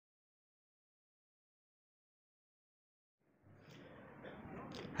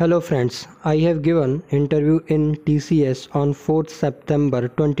Hello friends, I have given interview in TCS on 4th September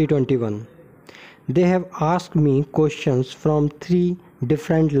 2021. They have asked me questions from three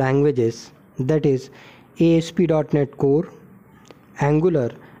different languages, that is ASP.NET Core,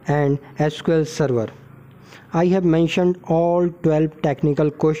 Angular and SQL Server. I have mentioned all 12 technical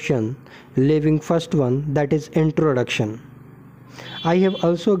questions, leaving first one, that is introduction. I have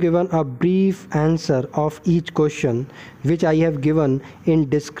also given a brief answer of each question which I have given in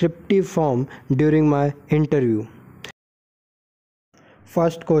descriptive form during my interview.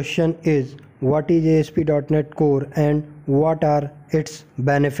 First question is, what is ASP.NET Core and what are its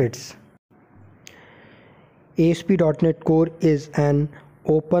benefits? ASP.NET Core is an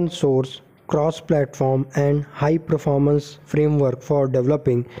open source, cross-platform and high-performance framework for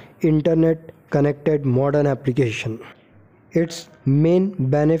developing internet-connected modern applications. Its main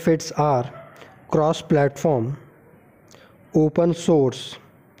benefits are cross-platform, open source,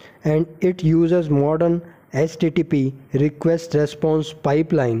 and it uses modern HTTP request response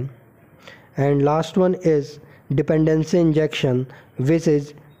pipeline. And last one is dependency injection, which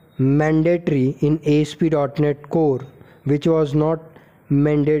is mandatory in ASP.NET Core, which was not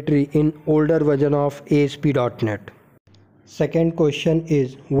mandatory in older version of ASP.NET. Second question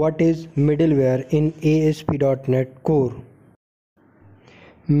is, what is middleware in ASP.NET Core?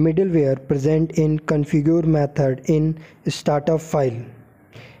 Middleware present in configure method in startup file.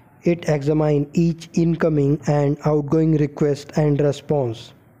 It examines each incoming and outgoing request and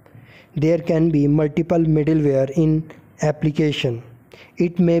response. There can be multiple middleware in application.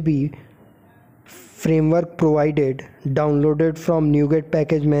 It may be framework provided, downloaded from NuGet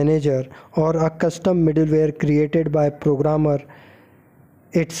package manager, or a custom middleware created by programmer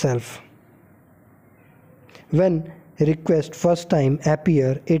itself. When request first time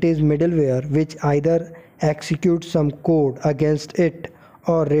appear, it is middleware which either executes some code against it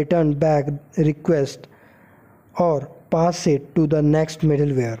or return back request or pass it to the next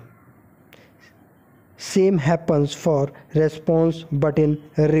middleware. Same happens for response but in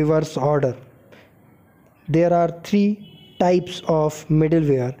reverse order. There are three types of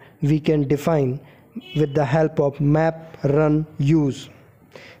middleware we can define with the help of map, run, use.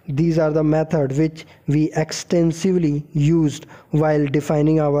 These are the methods which we extensively used while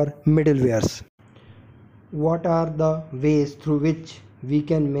defining our middlewares. What are the ways through which we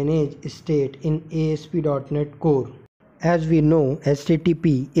can manage state in ASP.NET Core? As we know,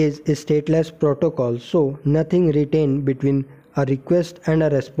 HTTP is a stateless protocol, so nothing retained between a request and a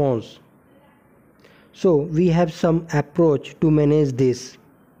response. So we have some approach to manage this.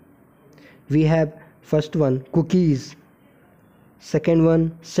 We have first one, cookies. Second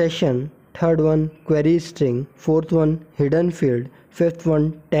one, session. Third one, query string. Fourth one, hidden field. Fifth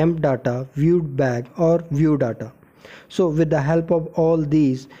one, temp data, viewed bag or view data. So with the help of all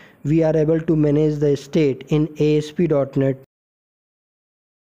these, we are able to manage the state in ASP.NET.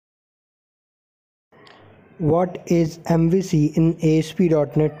 What is MVC in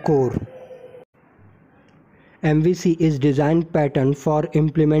ASP.NET Core? MVC is design pattern for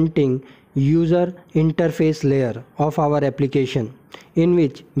implementing user interface layer of our application, in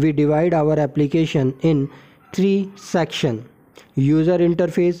which we divide our application in three sections: user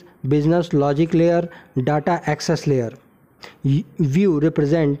interface, business logic layer, data access layer. View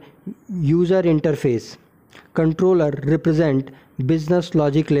represent user interface, controller represent business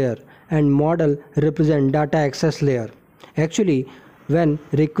logic layer, and model represent data access layer. Actually, when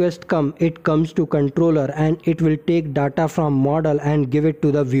request come, it comes to controller and it will take data from model and give it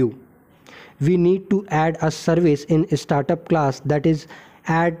to the view. We need to add a service in a startup class, that is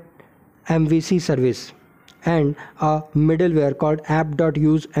add MVC service, and a middleware called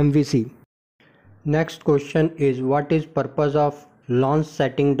app.useMVC. Next question is, what is purpose of launch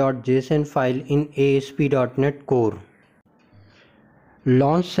setting.json file in ASP.NET Core?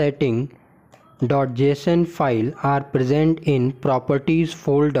 Launch setting.json file are present in properties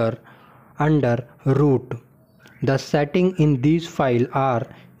folder under root. The setting in these files are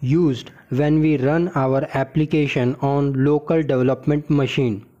used when we run our application on local development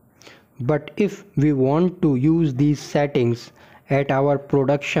machine. But if we want to use these settings at our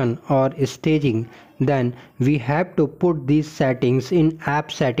production or staging, then we have to put these settings in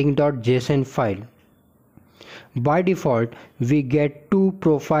app setting.json file. By default, we get two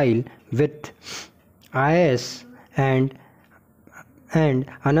profiles with IIS and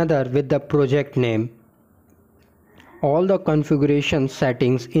another with the project name. All the configuration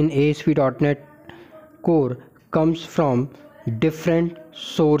settings in ASP.NET Core comes from different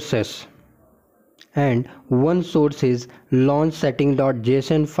sources, and one source is launch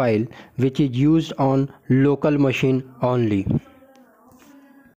setting.json file, which is used on local machine only.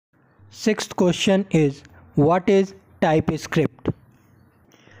 Sixth question is, what is TypeScript?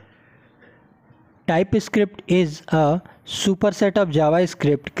 TypeScript is a superset of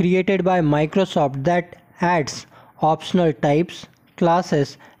JavaScript created by Microsoft that adds optional types,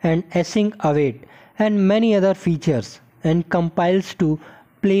 classes, and async await and many other features and compiles to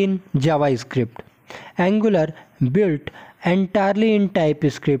plain JavaScript. Angular built entirely in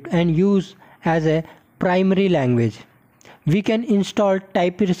TypeScript and used as a primary language. We can install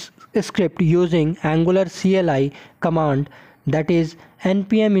TypeScript using Angular CLI command, that is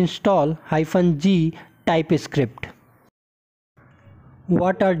npm install -g TypeScript.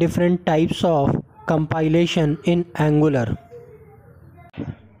 What are different types of compilation in Angular?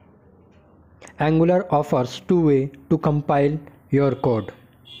 Angular offers two ways to compile your code: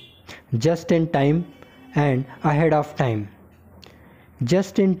 just in time and ahead of time.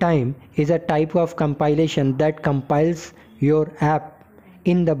 Just in time is a type of compilation that compiles your app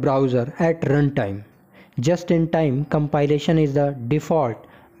in the browser at runtime. Just in time compilation is the default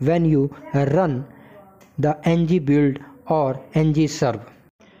when you run the ng build or ng serve.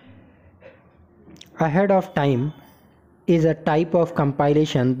 Ahead of time is a type of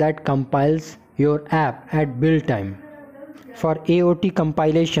compilation that compiles your app at build time. For AOT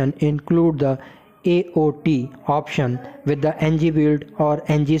compilation, include the AOT option with the ng build or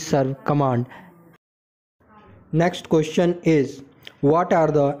ng serve command. Next question is, what are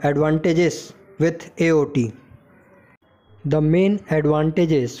the advantages with AOT? The main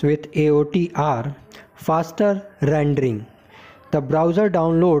advantages with AOT are faster rendering. The browser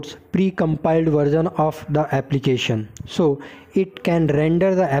downloads pre-compiled version of the application, so it can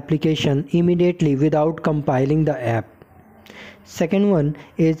render the application immediately without compiling the app. Second one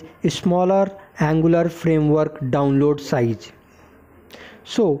is smaller Angular framework download size.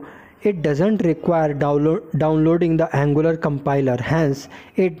 So it doesn't require downloading the Angular compiler, hence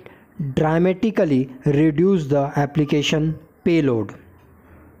it dramatically reduces the application payload.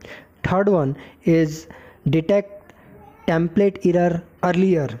 Third one is detect template error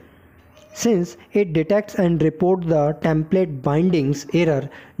earlier. Since it detects and reports the template bindings error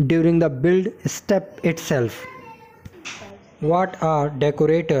during the build step itself. What are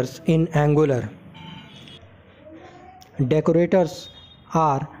decorators in Angular? Decorators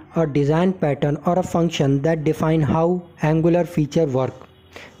are a design pattern or a function that define how Angular feature work.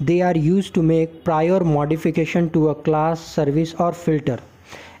 They are used to make prior modification to a class, service or filter.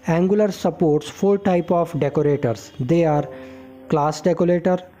 Angular supports 4 types of decorators. They are class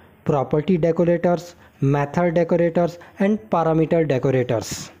decorator, property decorators, method decorators and parameter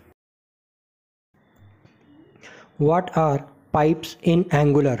decorators. What are pipes in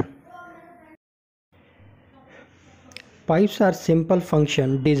Angular? Pipes are simple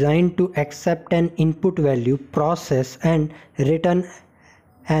functions designed to accept an input value, process and return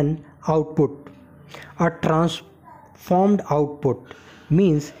an output. A transformed output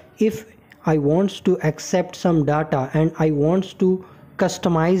means if I want to accept some data and I want to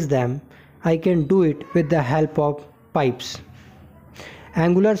customize them, I can do it with the help of pipes.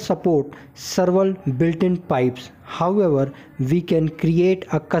 Angular supports several built-in pipes. However, we can create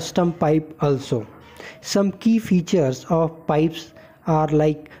a custom pipe also. Some key features of pipes are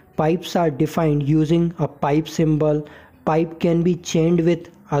like pipes are defined using a pipe symbol, pipe can be chained with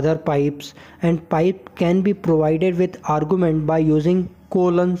other pipes, and pipe can be provided with argument by using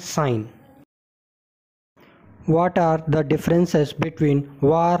colon sign. What are the differences between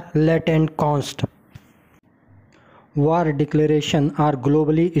var, let and const? Var declaration are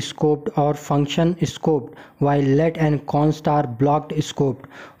globally scoped or function scoped, while let and const are blocked scoped.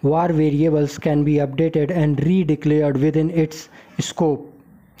 Var variables can be updated and redeclared within its scope.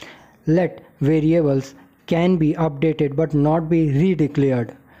 Let variables can be updated but not be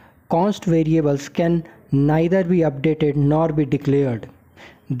redeclared. Const variables can neither be updated nor be declared.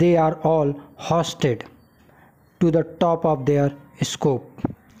 They are all hosted to the top of their scope.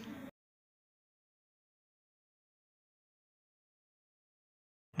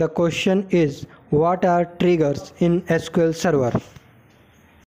 The question is, what are triggers in SQL Server?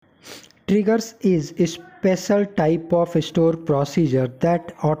 Triggers is a special type of store procedure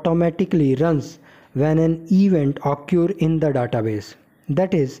that automatically runs when an event occurs in the database.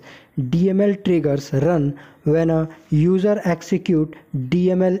 That is, DML triggers run when a user executes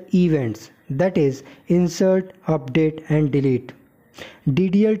DML events, that is, insert, update and delete.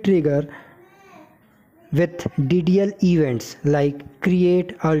 DDL trigger with DDL events like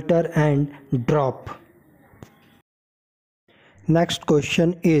create, alter and drop. Next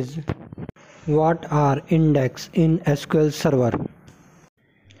question is, what are index in SQL Server?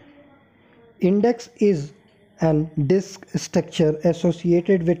 Index is and disk structure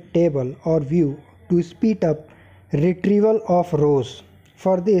associated with table or view to speed up retrieval of rows.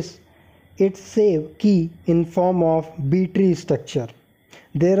 For this, it save key in form of B-tree structure.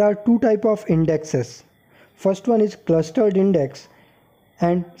 There are two type of indexes. First one is clustered index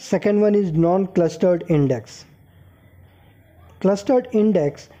and second one is non-clustered index. Clustered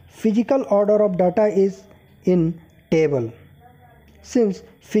index, physical order of data is in table. Since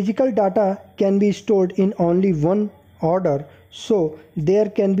physical data can be stored in only one order, so there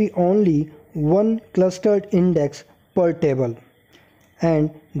can be only one clustered index per table, and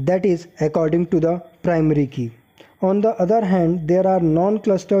that is according to the primary key. On the other hand, there are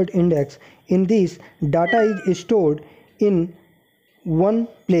non-clustered index. In this, data is stored in one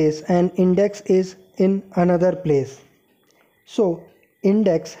place and index is in another place. So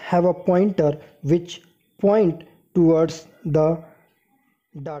index have a pointer which point towards the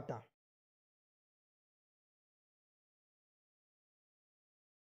data.